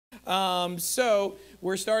So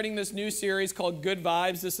we're starting this new series called Good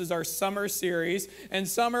Vibes. This is our summer series. And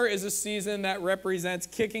summer is a season that represents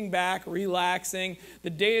kicking back, relaxing. The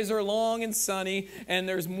days are long and sunny, and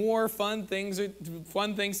there's more fun things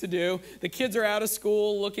to do. The kids are out of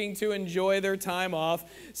school looking to enjoy their time off.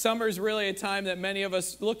 Summer is really a time that many of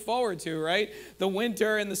us look forward to, right? The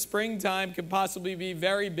winter and the springtime could possibly be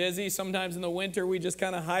very busy. Sometimes in the winter we just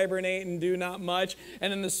kind of hibernate and do not much.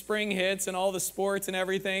 And then the spring hits and all the sports and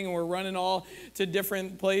everything, and we're running all to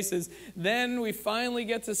different places. Then we finally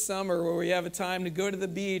get to summer where we have a time to go to the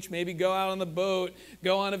beach, maybe go out on the boat,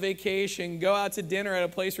 go on a vacation, go out to dinner at a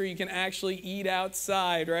place where you can actually eat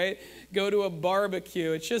outside, right? Go to a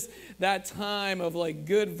barbecue. It's just that time of like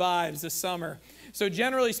good vibes, the summer. So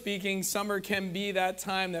generally speaking, summer can be that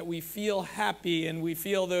time that we feel happy and we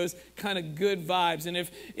feel those kind of good vibes. And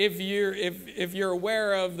if you're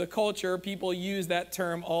aware of the culture, people use that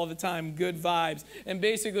term all the time, good vibes. And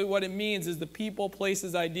basically what it means is the people,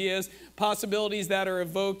 places, ideas, possibilities that are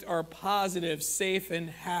evoked are positive, safe, and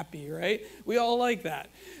happy, right? We all like that.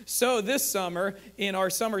 So this summer, in our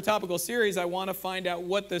summer topical series, I want to find out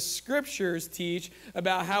what the scriptures teach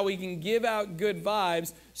about how we can give out good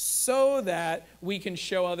vibes so that we can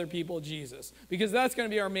show other people Jesus. Because that's going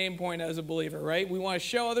to be our main point as a believer, right? We want to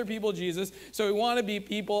show other people Jesus, so we want to be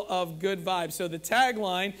people of good vibes. So the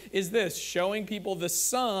tagline is this: showing people the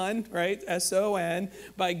Son, right, S-O-N,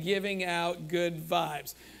 by giving out good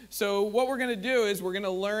vibes. So what we're going to do is we're going to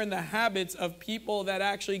learn the habits of people that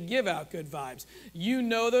actually give out good vibes. You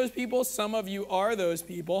know those people. Some of you are those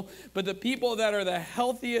people. But the people that are the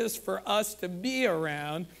healthiest for us to be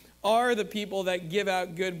around are the people that give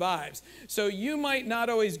out good vibes. So you might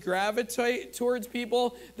not always gravitate towards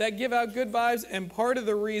people that give out good vibes, and part of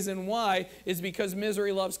the reason why is because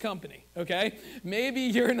misery loves company, okay? Maybe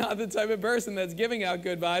you're not the type of person that's giving out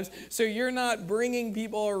good vibes, so you're not bringing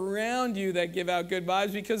people around you that give out good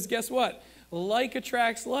vibes, because guess what? Like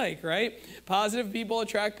attracts like, right? Positive people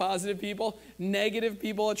attract positive people. Negative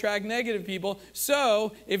people attract negative people.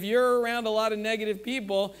 So if you're around a lot of negative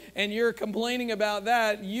people and you're complaining about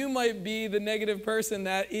that, you might be the negative person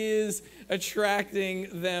that is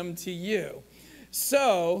attracting them to you.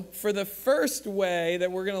 So for the first way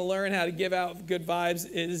that we're going to learn how to give out good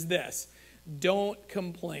vibes is this: don't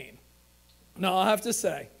complain. Now, I'll have to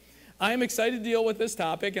say, I am excited to deal with this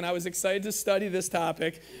topic, and I was excited to study this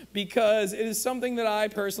topic because it is something that I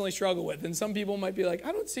personally struggle with. And some people might be like,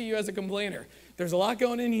 I don't see you as a complainer. There's a lot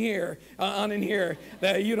going on in here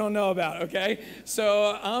that you don't know about, okay?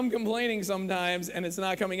 So I'm complaining sometimes, and it's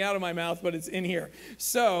not coming out of my mouth, but it's in here.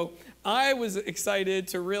 So I was excited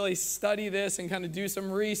to really study this and kind of do some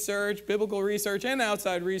research, biblical research and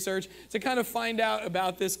outside research, to kind of find out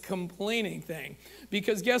about this complaining thing.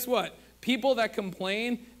 Because guess what? People that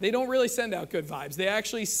complain, they don't really send out good vibes. They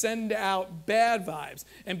actually send out bad vibes.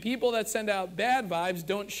 And people that send out bad vibes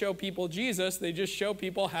don't show people Jesus. They just show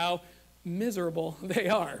people how miserable they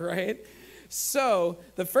are, right? So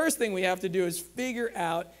the first thing we have to do is figure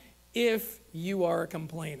out if you are a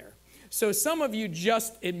complainer. So some of you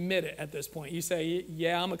just admit it at this point. You say,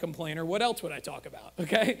 yeah, I'm a complainer. What else would I talk about?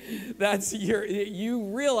 Okay? You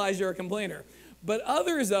realize you're a complainer. But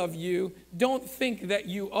others of you don't think that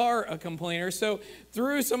you are a complainer. So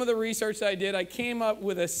through some of the research that I did, I came up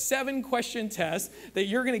with a 7-question test that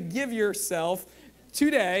you're going to give yourself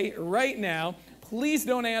today, right now. Please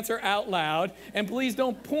don't answer out loud, and please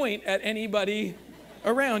don't point at anybody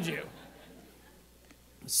around you.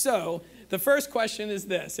 So the first question is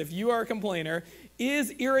this: if you are a complainer,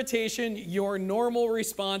 is irritation your normal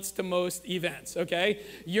response to most events, okay?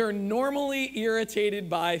 You're normally irritated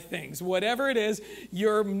by things. Whatever it is,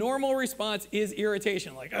 your normal response is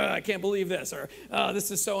irritation. Like, oh, I can't believe this, or oh,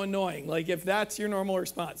 this is so annoying. Like, if that's your normal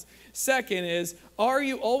response. Second is, are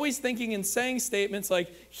you always thinking and saying statements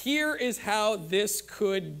like, here is how this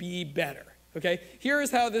could be better? Okay, here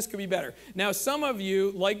is how this could be better. Now, some of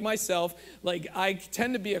you, like myself, like I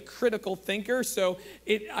tend to be a critical thinker, so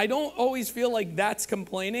I don't always feel like that's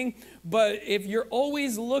complaining, but if you're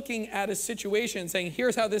always looking at a situation and saying,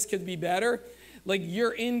 here's how this could be better, like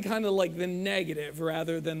you're in kind of like the negative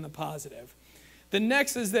rather than the positive. The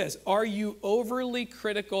next is this: are you overly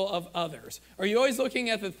critical of others? Are you always looking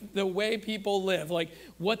at the way people live, like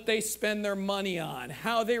what they spend their money on,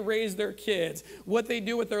 how they raise their kids, what they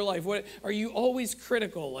do with their life? Are you always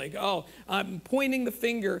critical? Like, oh, I'm pointing the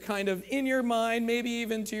finger kind of in your mind, maybe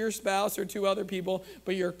even to your spouse or to other people,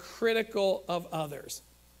 but you're critical of others.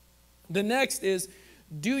 The next is,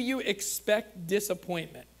 do you expect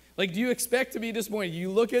disappointment? Like, do you expect to be disappointed?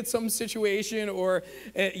 You look at some situation or,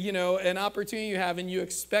 an opportunity you have, and you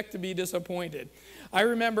expect to be disappointed. I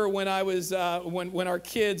remember when I was, when our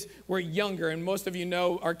kids were younger, and most of you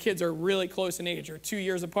know our kids are really close in age, or 2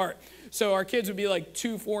 years apart. So our kids would be like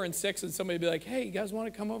 2, 4, and 6, and somebody would be like, hey, you guys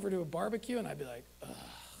want to come over to a barbecue? And I'd be like, ugh.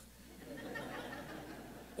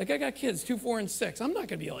 Like, I got kids, 2, 4, and 6. I'm not going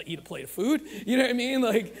to be able to eat a plate of food. You know what I mean?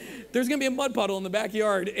 Like, there's going to be a mud puddle in the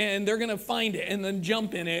backyard, and they're going to find it and then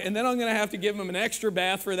jump in it, and then I'm going to have to give them an extra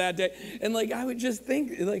bath for that day. And, like, I would just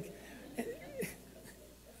think, like,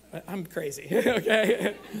 I'm crazy,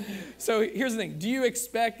 okay? So here's the thing. Do you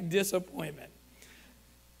expect disappointment?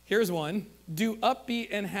 Here's one. Do upbeat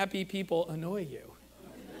and happy people annoy you?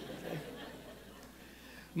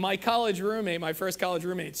 My college roommate, my first college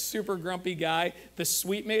roommate, super grumpy guy. The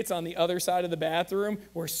suite mates on the other side of the bathroom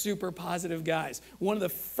were super positive guys. One of the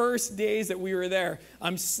first days that we were there,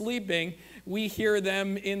 I'm sleeping. We hear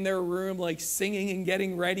them in their room like singing and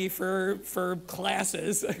getting ready for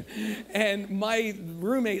classes. And my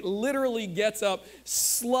roommate literally gets up,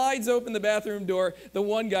 slides open the bathroom door. The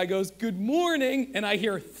one guy goes, "Good morning," and I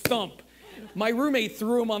hear thump. My roommate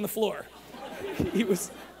threw him on the floor. He was...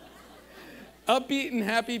 Upbeat and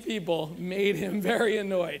happy people made him very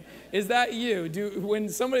annoyed. Is that you? When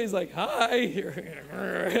somebody's like,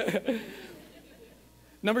 hi.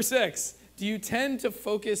 Number 6, do you tend to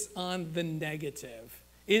focus on the negative?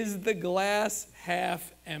 Is the glass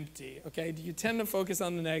half empty? Okay, do you tend to focus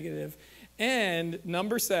on the negative? And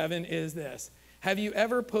number 7 is this. Have you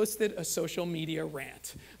ever posted a social media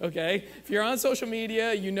rant? Okay, if you're on social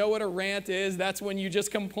media, you know what a rant is. That's when you just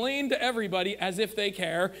complain to everybody as if they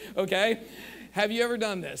care, okay? Have you ever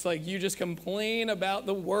done this? Like, you just complain about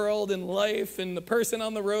the world and life and the person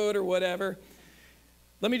on the road or whatever.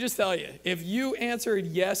 Let me just tell you, if you answered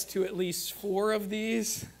yes to at least 4 of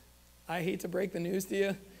these, I hate to break the news to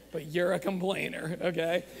you, but you're a complainer,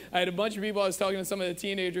 okay? I had a bunch of people, I was talking to some of the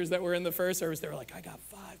teenagers that were in the first service, they were like, I got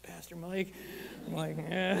 5, Pastor Mike. I'm like,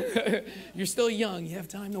 yeah, you're still young, you have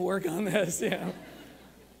time to work on this, yeah.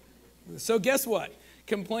 So guess what?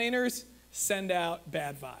 Complainers send out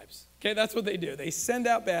bad vibes. Okay, that's what they do. They send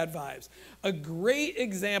out bad vibes. A great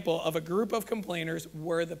example of a group of complainers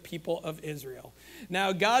were the people of Israel.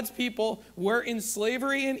 Now, God's people were in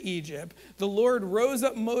slavery in Egypt. The Lord rose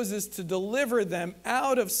up Moses to deliver them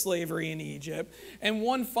out of slavery in Egypt. And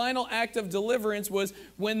one final act of deliverance was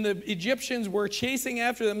when the Egyptians were chasing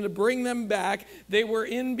after them to bring them back. They were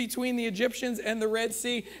in between the Egyptians and the Red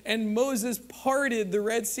Sea, and Moses parted the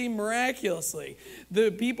Red Sea miraculously. The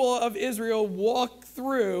people of Israel walked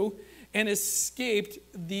through and escaped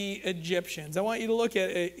the Egyptians. I want you to look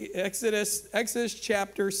at Exodus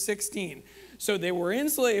chapter 16. So they were in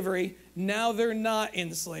slavery, now they're not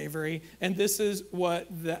in slavery, and this is what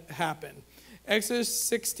happened. Exodus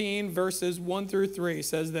 16 verses 1 through 3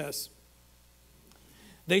 says this.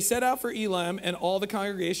 They set out for Elim, and all the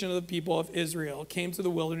congregation of the people of Israel came to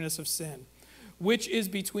the wilderness of Sin, which is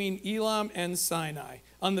between Elim and Sinai,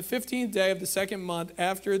 on the 15th day of the 2nd month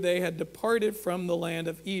after they had departed from the land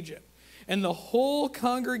of Egypt. And the whole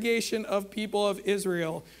congregation of people of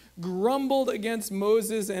Israel grumbled against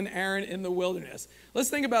Moses and Aaron in the wilderness. Let's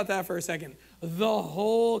think about that for a second. The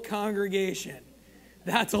whole congregation.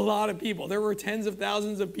 That's a lot of people. There were tens of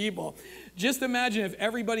thousands of people. Just imagine if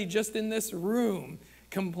everybody just in this room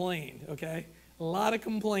complained, okay? A lot of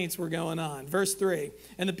complaints were going on. Verse 3,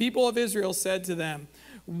 and the people of Israel said to them,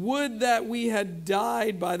 would that we had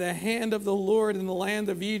died by the hand of the Lord in the land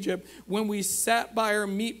of Egypt, when we sat by our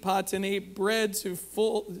meat pots and ate bread to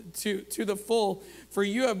the full. For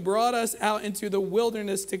you have brought us out into the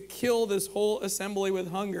wilderness to kill this whole assembly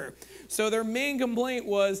with hunger. So their main complaint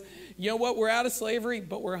was, you know what, we're out of slavery,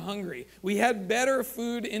 but we're hungry. We had better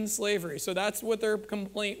food in slavery. So that's what their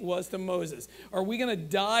complaint was to Moses. Are we going to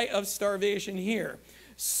die of starvation here?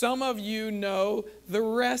 Some of you know the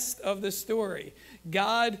rest of the story.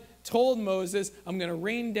 God told Moses, I'm going to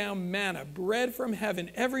rain down manna, bread from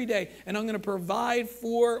heaven every day, and I'm going to provide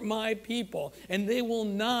for my people, and they will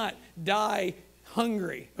not die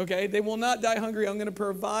hungry, okay? They will not die hungry. I'm going to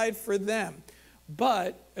provide for them.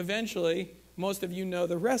 But eventually, most of you know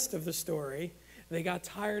the rest of the story. They got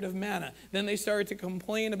tired of manna. Then they started to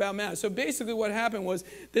complain about manna. So basically what happened was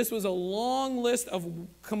this was a long list of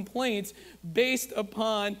complaints based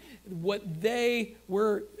upon what they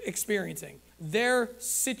were experiencing, their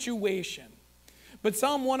situation. But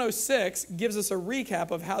Psalm 106 gives us a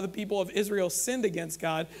recap of how the people of Israel sinned against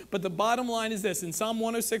God. But the bottom line is this. In Psalm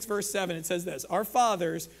 106 verse 7, it says this. Our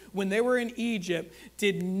fathers, when they were in Egypt,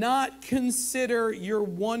 did not consider your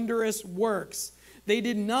wondrous works. They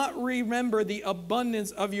did not remember the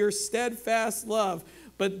abundance of your steadfast love,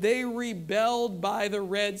 but they rebelled by the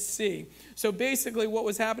Red Sea. So basically what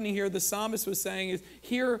was happening here, the psalmist was saying, is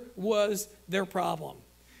here was their problem.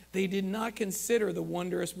 They did not consider the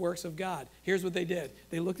wondrous works of God. Here's what they did.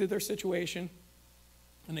 They looked at their situation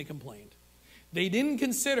and they complained. They didn't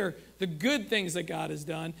consider the good things that God has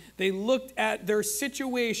done. They looked at their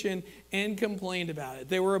situation and complained about it.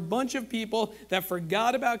 They were a bunch of people that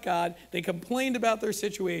forgot about God. They complained about their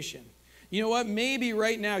situation. You know what? Maybe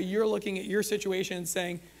right now you're looking at your situation and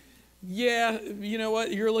saying, yeah, you know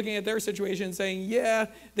what? You're looking at their situation and saying, yeah,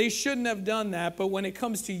 they shouldn't have done that. But when it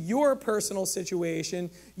comes to your personal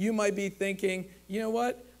situation, you might be thinking, you know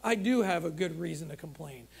what? I do have a good reason to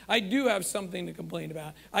complain. I do have something to complain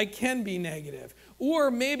about. I can be negative.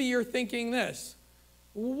 Or maybe you're thinking this,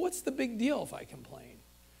 well, what's the big deal if I complain?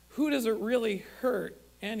 Who does it really hurt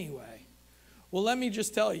anyway? Well, let me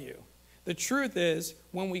just tell you, the truth is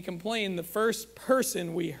when we complain, the first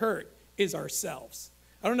person we hurt is ourselves.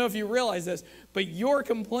 I don't know if you realize this, but your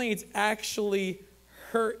complaints actually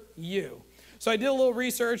hurt you. So I did a little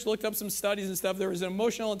research, looked up some studies and stuff. There was an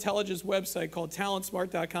emotional intelligence website called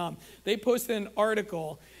talentsmart.com. They posted an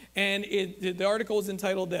article, and the article is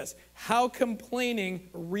entitled this, How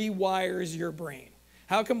Complaining Rewires Your Brain.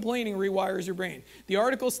 How complaining rewires your brain. The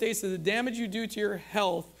article states that the damage you do to your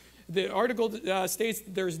health, the article states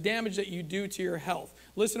that there's damage that you do to your health.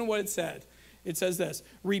 Listen to what it said. It says this,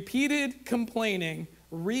 repeated complaining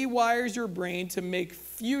rewires your brain to make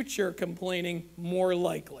future complaining more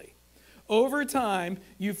likely. Over time,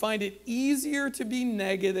 you find it easier to be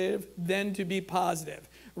negative than to be positive.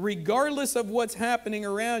 Regardless of what's happening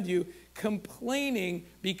around you, complaining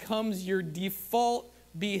becomes your default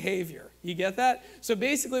behavior. You get that? So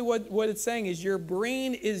basically what it's saying is your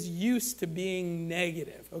brain is used to being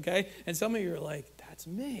negative, okay? And some of you are like, that's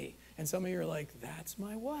me. And some of you are like, that's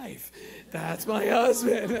my wife. That's my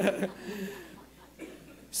husband.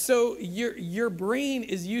 So your brain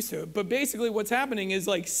is used to it. But basically what's happening is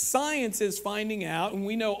like science is finding out, and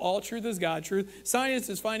we know all truth is God truth, science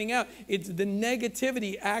is finding out it's the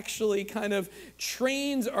negativity actually kind of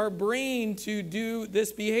trains our brain to do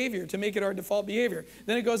this behavior, to make it our default behavior.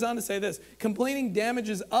 Then it goes on to say this, complaining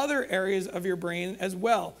damages other areas of your brain as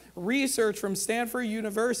well. Research from Stanford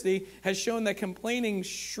University has shown that complaining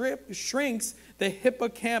shrinks the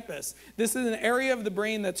hippocampus. This is an area of the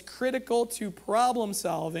brain that's critical to problem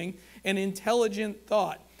solving and intelligent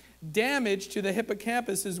thought. Damage to the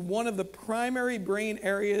hippocampus is one of the primary brain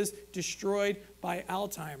areas destroyed by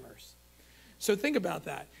Alzheimer's. So think about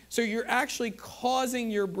that. So you're actually causing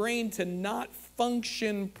your brain to not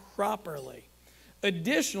function properly.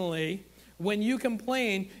 Additionally, when you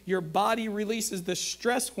complain, your body releases the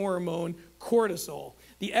stress hormone cortisol.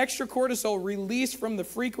 The extra cortisol released from the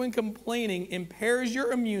frequent complaining impairs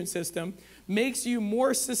your immune system, makes you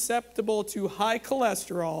more susceptible to high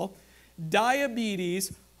cholesterol,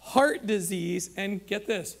 diabetes, heart disease, and get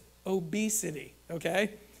this, obesity,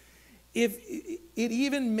 okay? It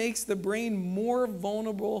even makes the brain more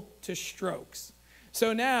vulnerable to strokes.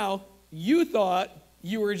 So now, you thought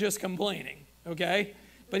you were just complaining, okay?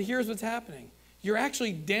 But here's what's happening. You're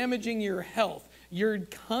actually damaging your health. Your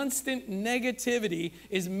constant negativity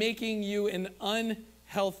is making you an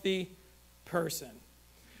unhealthy person.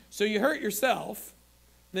 So you hurt yourself.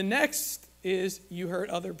 The next is you hurt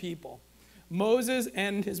other people. Moses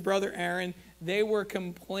and his brother Aaron, they were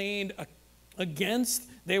complained against.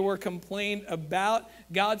 They were complained about.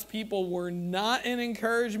 God's people were not an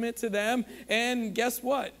encouragement to them. And guess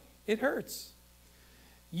what? It hurts.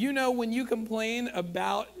 You know, when you complain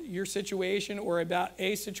about your situation or about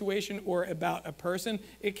a situation or about a person,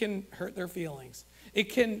 it can hurt their feelings. It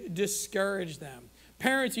can discourage them.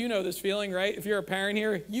 Parents, you know this feeling, right? If you're a parent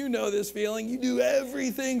here, you know this feeling. You do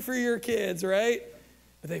everything for your kids, right?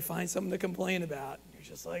 But they find something to complain about. You're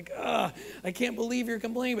just like, I can't believe you're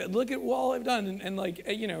complaining, but look at all I've done. And like,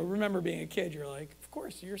 you know, remember being a kid, you're like, of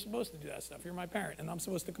course, you're supposed to do that stuff. You're my parent, and I'm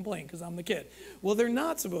supposed to complain because I'm the kid. Well, they're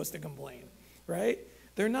not supposed to complain, right?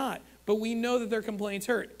 They're not. But we know that their complaints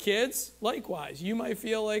hurt. Kids, likewise. You might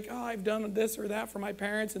feel like, I've done this or that for my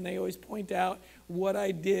parents, and they always point out what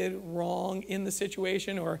I did wrong in the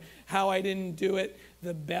situation or how I didn't do it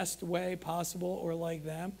the best way possible or like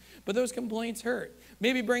them. But those complaints hurt.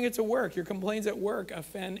 Maybe bring it to work. Your complaints at work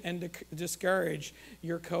offend and discourage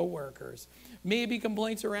your coworkers. Maybe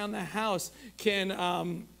complaints around the house can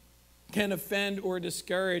offend or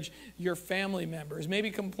discourage your family members.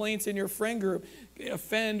 Maybe complaints in your friend group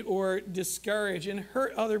offend or discourage and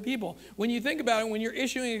hurt other people. When you think about it, when you're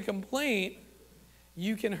issuing a complaint,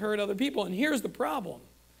 you can hurt other people. And here's the problem.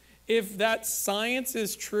 If that science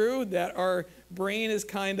is true, that our brain is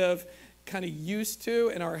kind of used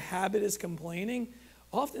to and our habit is complaining,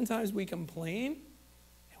 oftentimes we complain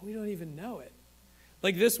and we don't even know it.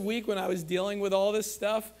 Like this week when I was dealing with all this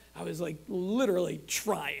stuff, I was like literally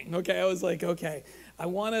trying, okay? I was like, okay, I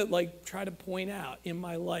want to like try to point out in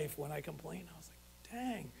my life when I complain. I was like,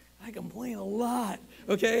 dang, I complain a lot,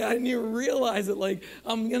 okay? I didn't even realize it. Like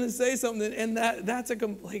I'm going to say something and that's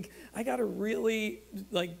like I got to really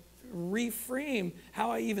like reframe how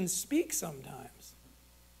I even speak sometimes.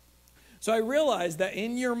 So I realized that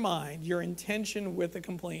in your mind, your intention with a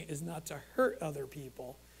complaint is not to hurt other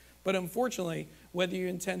people. But unfortunately, whether you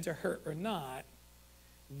intend to hurt or not,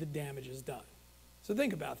 the damage is done. So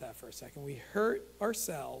think about that for a second. We hurt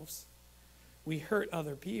ourselves, we hurt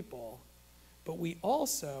other people, but we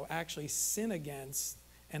also actually sin against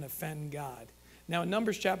and offend God. Now in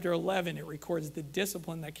Numbers chapter 11, it records the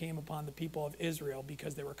discipline that came upon the people of Israel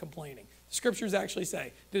because they were complaining. The scriptures actually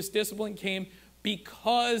say this discipline came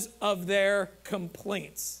because of their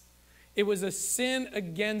complaints. It was a sin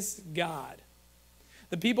against God.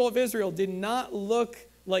 The people of Israel did not look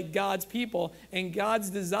like God's people, and God's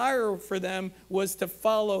desire for them was to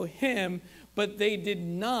follow him, but they did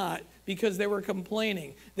not because they were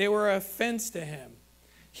complaining. They were an offense to him.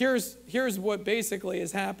 Here's what basically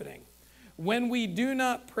is happening. When we do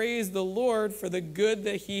not praise the Lord for the good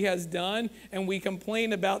that he has done, and we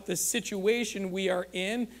complain about the situation we are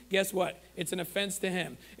in, guess what? It's an offense to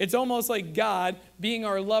him. It's almost like God, being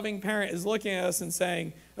our loving parent, is looking at us and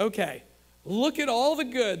saying, okay, look at all the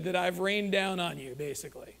good that I've rained down on you,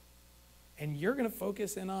 basically. And you're going to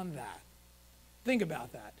focus in on that. Think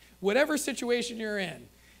about that. Whatever situation you're in,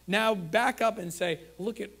 now back up and say,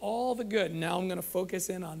 look at all the good. Now I'm going to focus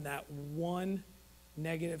in on that one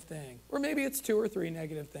negative thing. Or maybe it's 2 or 3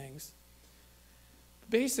 negative things.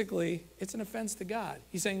 Basically, it's an offense to God.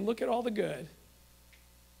 He's saying, look at all the good,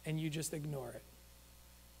 and you just ignore it.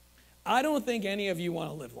 I don't think any of you want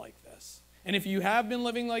to live like this. And if you have been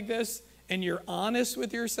living like this, and you're honest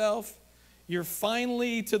with yourself, you're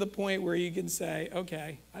finally to the point where you can say,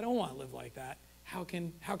 okay, I don't want to live like that. How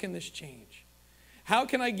can this change? How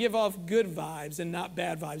can I give off good vibes and not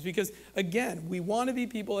bad vibes? Because again, we want to be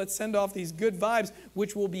people that send off these good vibes,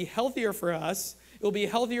 which will be healthier for us. It will be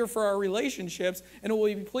healthier for our relationships, and it will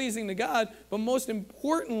be pleasing to God. But most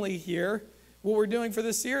importantly here, what we're doing for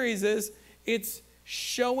this series is it's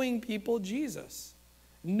showing people Jesus.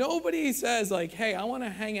 Nobody says like, hey, I want to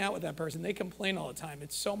hang out with that person. They complain all the time.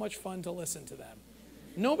 It's so much fun to listen to them.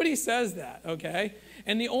 Nobody says that, okay?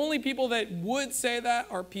 And the only people that would say that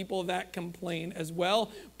are people that complain as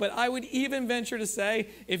well. But I would even venture to say,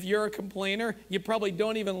 if you're a complainer, you probably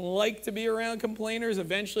don't even like to be around complainers.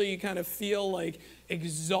 Eventually, you kind of feel like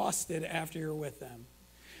exhausted after you're with them.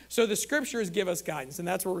 So the scriptures give us guidance, and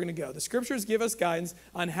that's where we're going to go. The scriptures give us guidance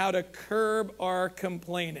on how to curb our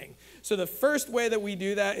complaining. So the first way that we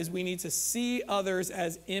do that is we need to see others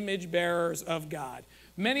as image bearers of God.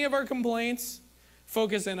 Many of our complaints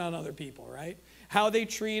focus in on other people, right? How they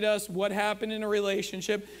treat us, what happened in a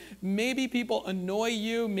relationship. Maybe people annoy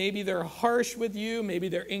you. Maybe they're harsh with you. Maybe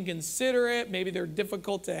they're inconsiderate. Maybe they're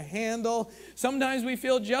difficult to handle. Sometimes we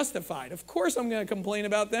feel justified. Of course I'm going to complain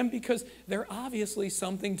about them because they're obviously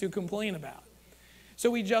something to complain about. So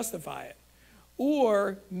we justify it.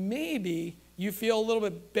 Or maybe you feel a little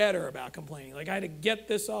bit better about complaining. Like, I had to get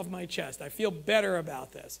this off my chest. I feel better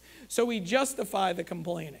about this. So we justify the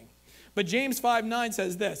complaining. But James 5:9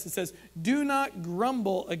 says this. It says, do not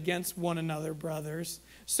grumble against one another, brothers,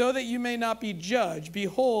 so that you may not be judged.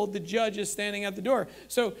 Behold, the judge is standing at the door.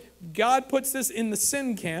 So God puts this in the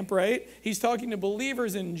sin camp, right? He's talking to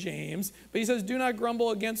believers in James, but he says, do not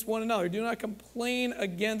grumble against one another. Do not complain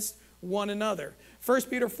against one another. 1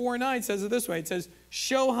 Peter 4:9 says it this way. It says,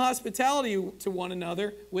 show hospitality to one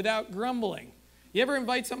another without grumbling. You ever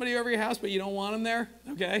invite somebody over your house, but you don't want them there?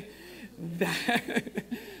 Okay.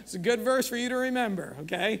 It's a good verse for you to remember,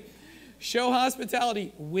 okay? Show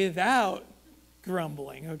hospitality without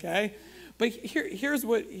grumbling, okay? But here's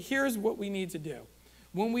what we need to do.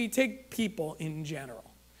 When we take people in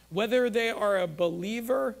general, whether they are a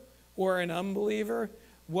believer or an unbeliever,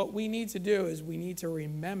 what we need to do is we need to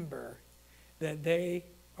remember that they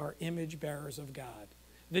are image bearers of God.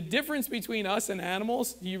 The difference between us and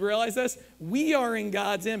animals, do you realize this? We are in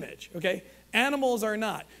God's image, okay? Animals are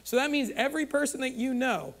not. So that means every person that you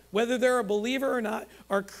know, whether they're a believer or not,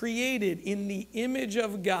 are created in the image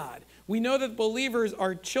of God. We know that believers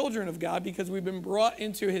are children of God because we've been brought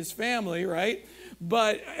into his family, right?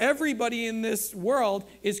 But everybody in this world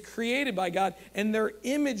is created by God, and they're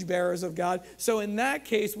image bearers of God. So in that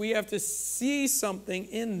case, we have to see something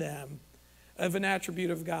in them of an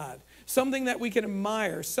attribute of God. Something that we can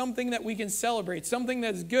admire, something that we can celebrate, something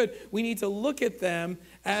that's good. We need to look at them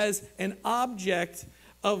as an object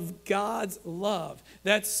of God's love.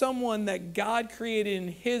 That's someone that God created in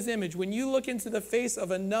his image. When you look into the face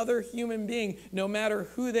of another human being, no matter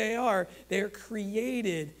who they are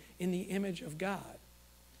created in the image of God.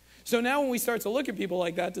 So now when we start to look at people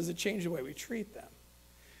like that, does it change the way we treat them?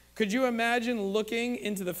 Could you imagine looking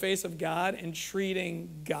into the face of God and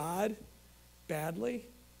treating God badly?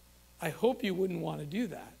 I hope you wouldn't want to do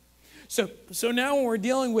that. So now when we're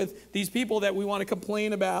dealing with these people that we want to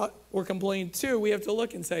complain about or complain to, we have to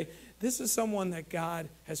look and say, this is someone that God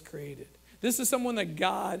has created. This is someone that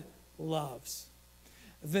God loves.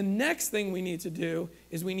 The next thing we need to do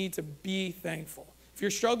is we need to be thankful. If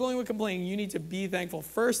you're struggling with complaining, you need to be thankful.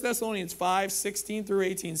 1 Thessalonians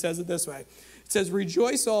 5:16-18 says it this way. It says,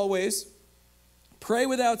 rejoice always, pray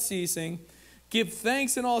without ceasing, give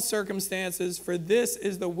thanks in all circumstances, for this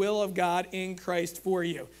is the will of God in Christ for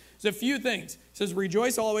you. There's a few things. It says,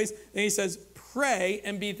 rejoice always. Then he says, pray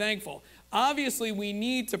and be thankful. Obviously, we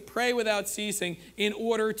need to pray without ceasing in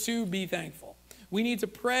order to be thankful. We need to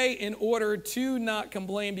pray in order to not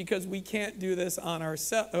complain because we can't do this on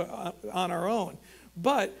our own.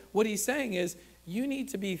 But what he's saying is, you need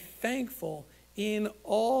to be thankful in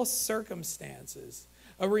all circumstances.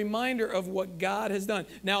 A reminder of what God has done.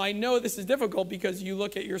 Now, I know this is difficult because you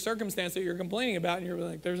look at your circumstance that you're complaining about and you're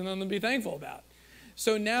like, there's nothing to be thankful about.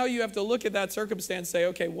 So now you have to look at that circumstance and say,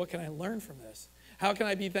 okay, what can I learn from this? How can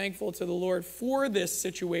I be thankful to the Lord for this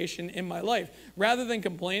situation in my life? Rather than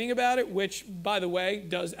complaining about it, which, by the way,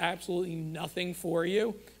 does absolutely nothing for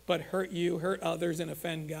you, but hurt you, hurt others, and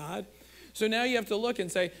offend God. So now you have to look and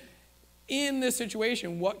say, in this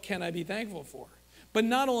situation, what can I be thankful for? But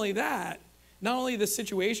not only that, not only the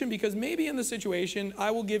situation, because maybe in the situation,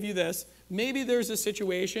 I will give you this, maybe there's a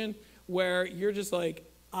situation where you're just like,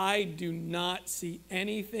 I do not see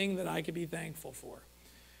anything that I could be thankful for.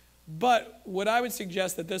 But what I would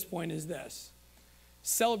suggest at this point is this.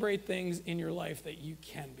 Celebrate things in your life that you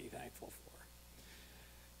can be thankful for.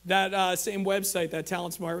 That same website, that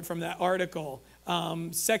Talent Smart, from that article,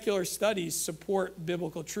 secular studies support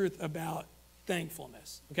biblical truth about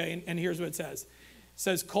thankfulness. Okay, and here's what it says. It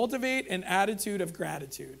says, cultivate an attitude of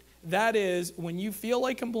gratitude. That is, when you feel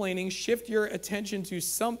like complaining, shift your attention to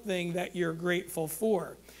something that you're grateful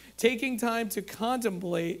for. Taking time to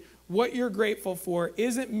contemplate what you're grateful for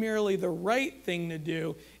isn't merely the right thing to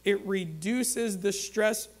do, it reduces the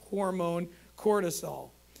stress hormone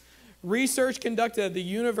cortisol. Research conducted at the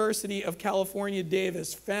University of California,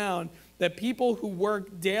 Davis found that people who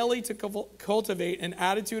work daily to cultivate an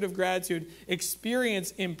attitude of gratitude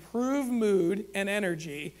experience improved mood and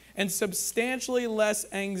energy and substantially less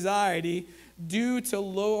anxiety due to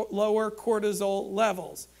lower cortisol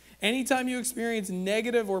levels. Anytime you experience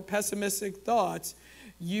negative or pessimistic thoughts,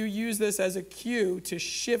 you use this as a cue to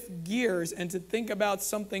shift gears and to think about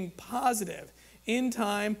something positive. In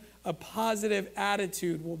time, a positive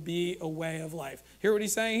attitude will be a way of life. Hear what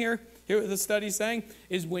he's saying here? Hear what the study's saying?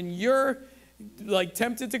 Is when you're like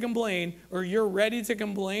tempted to complain or you're ready to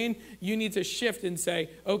complain, you need to shift and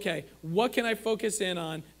say, okay, what can I focus in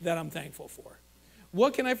on that I'm thankful for?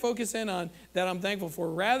 What can I focus in on that I'm thankful for?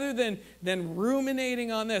 Rather than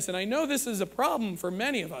ruminating on this. And I know this is a problem for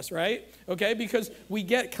many of us, right? Okay, because we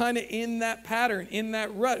get kind of in that pattern, in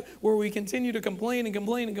that rut, where we continue to complain and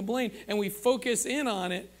complain and complain, and we focus in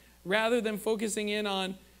on it rather than focusing in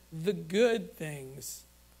on the good things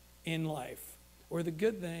in life or the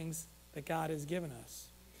good things that God has given us.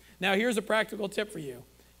 Now, here's a practical tip for you.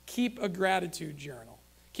 Keep a gratitude journal.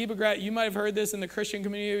 You might have heard this in the Christian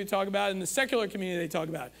community we talk about, in the secular community they talk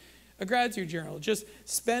about. A gratitude journal, just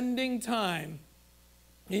spending time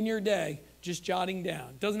in your day just jotting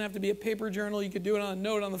down. Doesn't have to be a paper journal. You could do it on a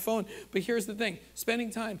note on the phone. But here's the thing. Spending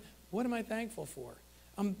time, what am I thankful for?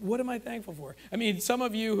 What am I thankful for? I mean, some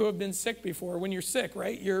of you who have been sick before, when you're sick,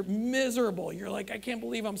 right, you're miserable. You're like, I can't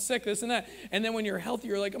believe I'm sick, this and that. And then when you're healthy,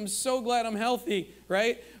 you're like, I'm so glad I'm healthy,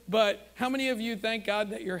 right? But how many of you thank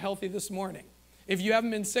God that you're healthy this morning? If you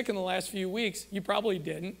haven't been sick in the last few weeks, you probably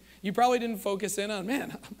didn't. You probably didn't focus in on,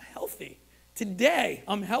 man, I'm healthy. Today,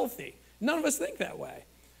 I'm healthy. None of us think that way.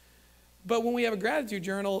 But when we have a gratitude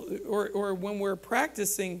journal or when we're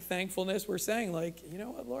practicing thankfulness, we're saying like, you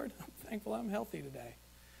know what, Lord, I'm thankful I'm healthy today.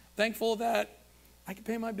 Thankful that I can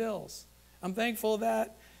pay my bills. I'm thankful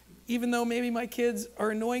that even though maybe my kids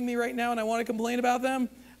are annoying me right now and I want to complain about them,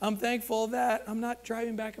 I'm thankful that I'm not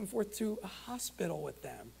driving back and forth to a hospital with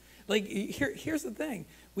them. Like, here's the thing.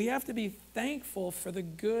 We have to be thankful for the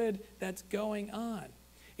good that's going on.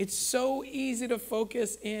 It's so easy to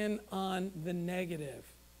focus in on the negative.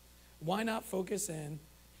 Why not focus in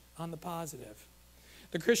on the positive?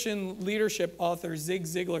 The Christian leadership author Zig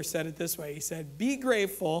Ziglar said it this way. He said, be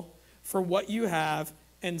grateful for what you have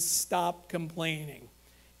and stop complaining.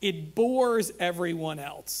 It bores everyone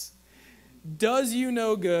else, does you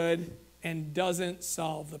no good, and doesn't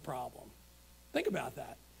solve the problem. Think about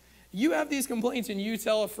that. You have these complaints and you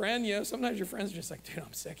tell a friend, sometimes your friends are just like, dude,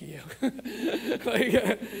 I'm sick of you.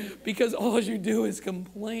 Because all you do is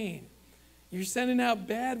complain. You're sending out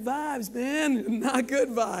bad vibes, man, not good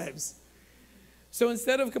vibes. So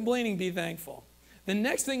instead of complaining, be thankful. The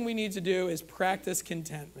next thing we need to do is practice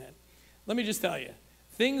contentment. Let me just tell you,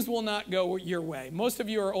 things will not go your way. Most of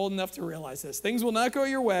you are old enough to realize this. Things will not go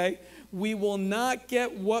your way. We will not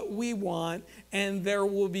get what we want, and there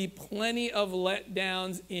will be plenty of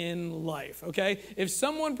letdowns in life, okay? If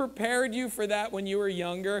someone prepared you for that when you were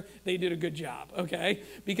younger, they did a good job, okay?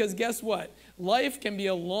 Because guess what? Life can be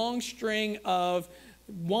a long string of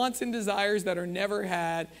wants and desires that are never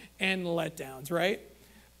had and letdowns, right?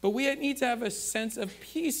 But we need to have a sense of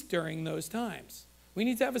peace during those times. We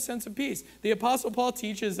need to have a sense of peace. The Apostle Paul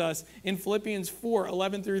teaches us in Philippians 4,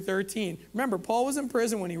 11 through 13. Remember, Paul was in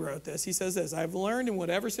prison when he wrote this. He says this, I've learned in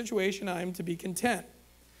whatever situation I am to be content.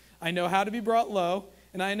 I know how to be brought low,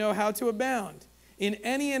 and I know how to abound. In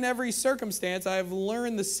any and every circumstance, I have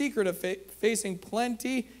learned the secret of facing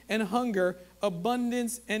plenty and hunger,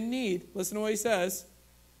 abundance and need. Listen to what he says.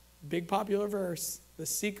 Big popular verse. The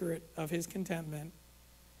secret of his contentment.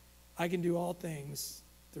 I can do all things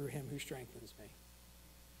through him who strengthens me.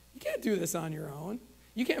 You can't do this on your own.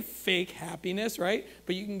 You can't fake happiness, right?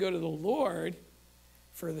 But you can go to the Lord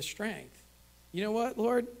for the strength. You know what,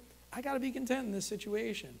 Lord? I got to be content in this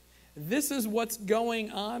situation. This is what's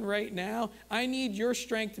going on right now. I need your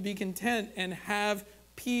strength to be content and have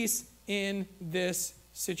peace in this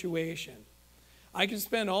situation. I can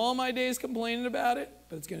spend all my days complaining about it,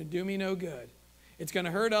 but it's going to do me no good. It's going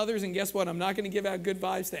to hurt others, and guess what? I'm not going to give out good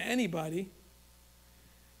vibes to anybody.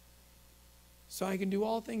 So I can do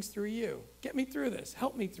all things through you. Get me through this.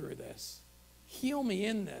 Help me through this. Heal me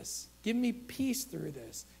in this. Give me peace through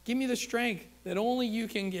this. Give me the strength that only you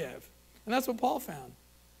can give. And that's what Paul found.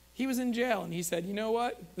 He was in jail, and he said, you know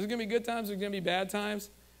what? There's going to be good times, there's going to be bad times,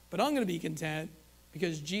 but I'm going to be content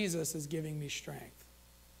because Jesus is giving me strength.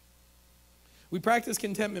 We practice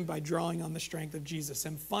contentment by drawing on the strength of Jesus.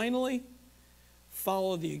 And finally,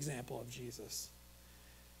 follow the example of Jesus.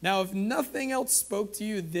 Now, if nothing else spoke to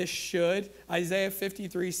you, this should. Isaiah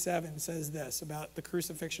 53:7 says this about the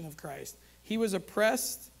crucifixion of Christ. He was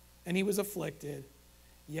oppressed and he was afflicted,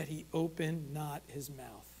 yet he opened not his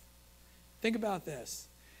mouth. Think about this.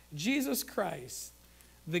 Jesus Christ,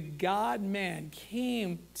 the God-man,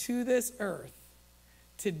 came to this earth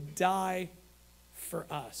to die for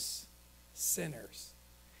us, sinners.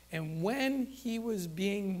 And when he was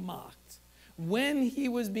being mocked, when he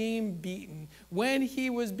was being beaten, when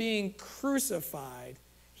he was being crucified,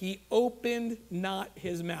 he opened not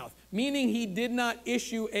his mouth, meaning he did not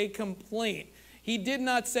issue a complaint. He did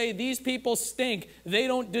not say, these people stink, they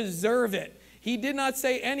don't deserve it. He did not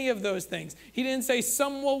say any of those things. He didn't say,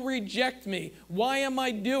 some will reject me. Why am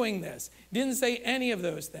I doing this? Didn't say any of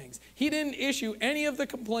those things. He didn't issue any of the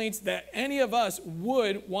complaints that any of us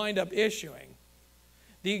would wind up issuing.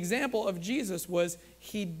 The example of Jesus was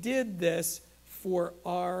he did this for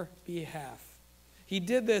our behalf. He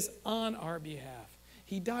did this on our behalf.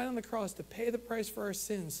 He died on the cross to pay the price for our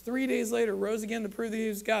sins. 3 days later, rose again to prove that he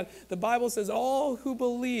was God. The Bible says all who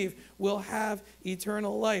believe will have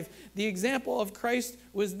eternal life. The example of Christ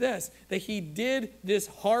was this, that he did this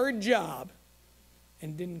hard job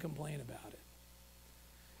and didn't complain about it.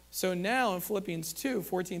 So now in Philippians 2,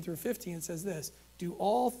 14 through 15, it says this, do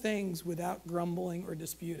all things without grumbling or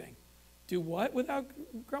disputing. Do what without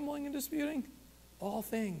grumbling and disputing? All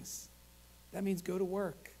things. That means go to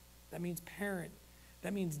work. That means parent.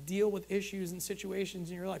 That means deal with issues and situations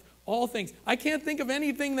in your life. All things. I can't think of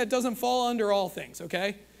anything that doesn't fall under all things,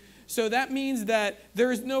 okay? So that means that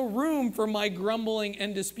there's no room for my grumbling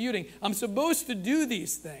and disputing. I'm supposed to do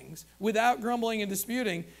these things without grumbling and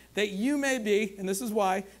disputing, that you may be, and this is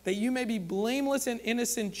why, that you may be blameless and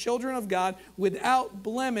innocent children of God without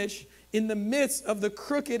blemish in the midst of the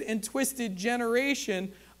crooked and twisted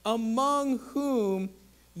generation, among whom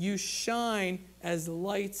you shine as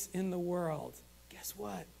lights in the world. Guess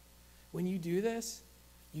what? When you do this,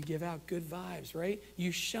 you give out good vibes, right?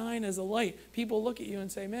 You shine as a light. People look at you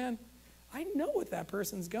and say, man, I know what that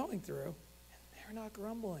person's going through. And they're not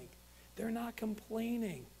grumbling. They're not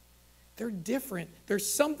complaining. They're different. There's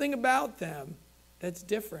something about them that's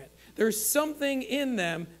different. There's something in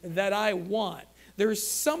them that I want. There's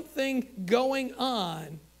something going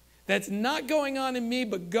on that's not going on in me,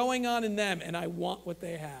 but going on in them, and I want what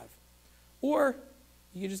they have. Or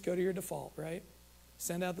you can just go to your default, right?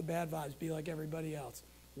 Send out the bad vibes, be like everybody else.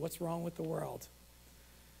 What's wrong with the world?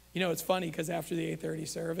 You know, it's funny because after the 8:30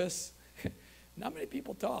 service, not many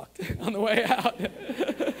people talked on the way out.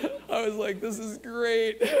 I was like, this is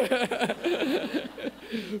great.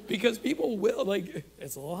 Because people will, like,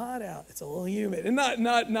 it's a little hot out. It's a little humid. And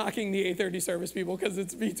not knocking the 8:30 service people because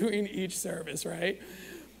it's between each service, right?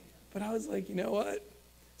 But I was like, you know what?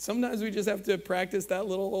 Sometimes we just have to practice that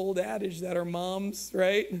little old adage that our moms,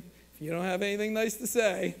 right? If you don't have anything nice to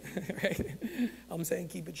say, right? I'm saying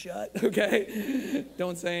keep it shut, okay?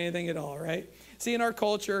 Don't say anything at all, right? See, in our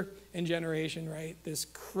culture and generation, right, this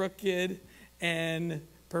crooked and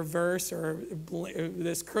perverse or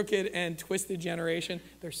this crooked and twisted generation,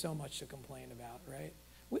 there's so much to complain about, right?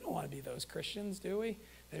 We don't want to be those Christians, do we?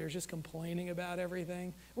 That are just complaining about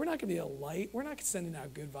everything. We're not going to be a light. We're not sending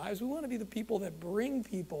out good vibes. We want to be the people that bring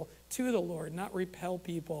people to the Lord, not repel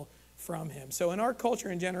people from him. So in our culture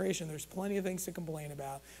and generation, there's plenty of things to complain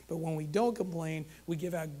about. But when we don't complain, we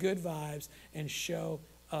give out good vibes and show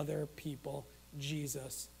other people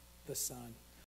Jesus, the Son.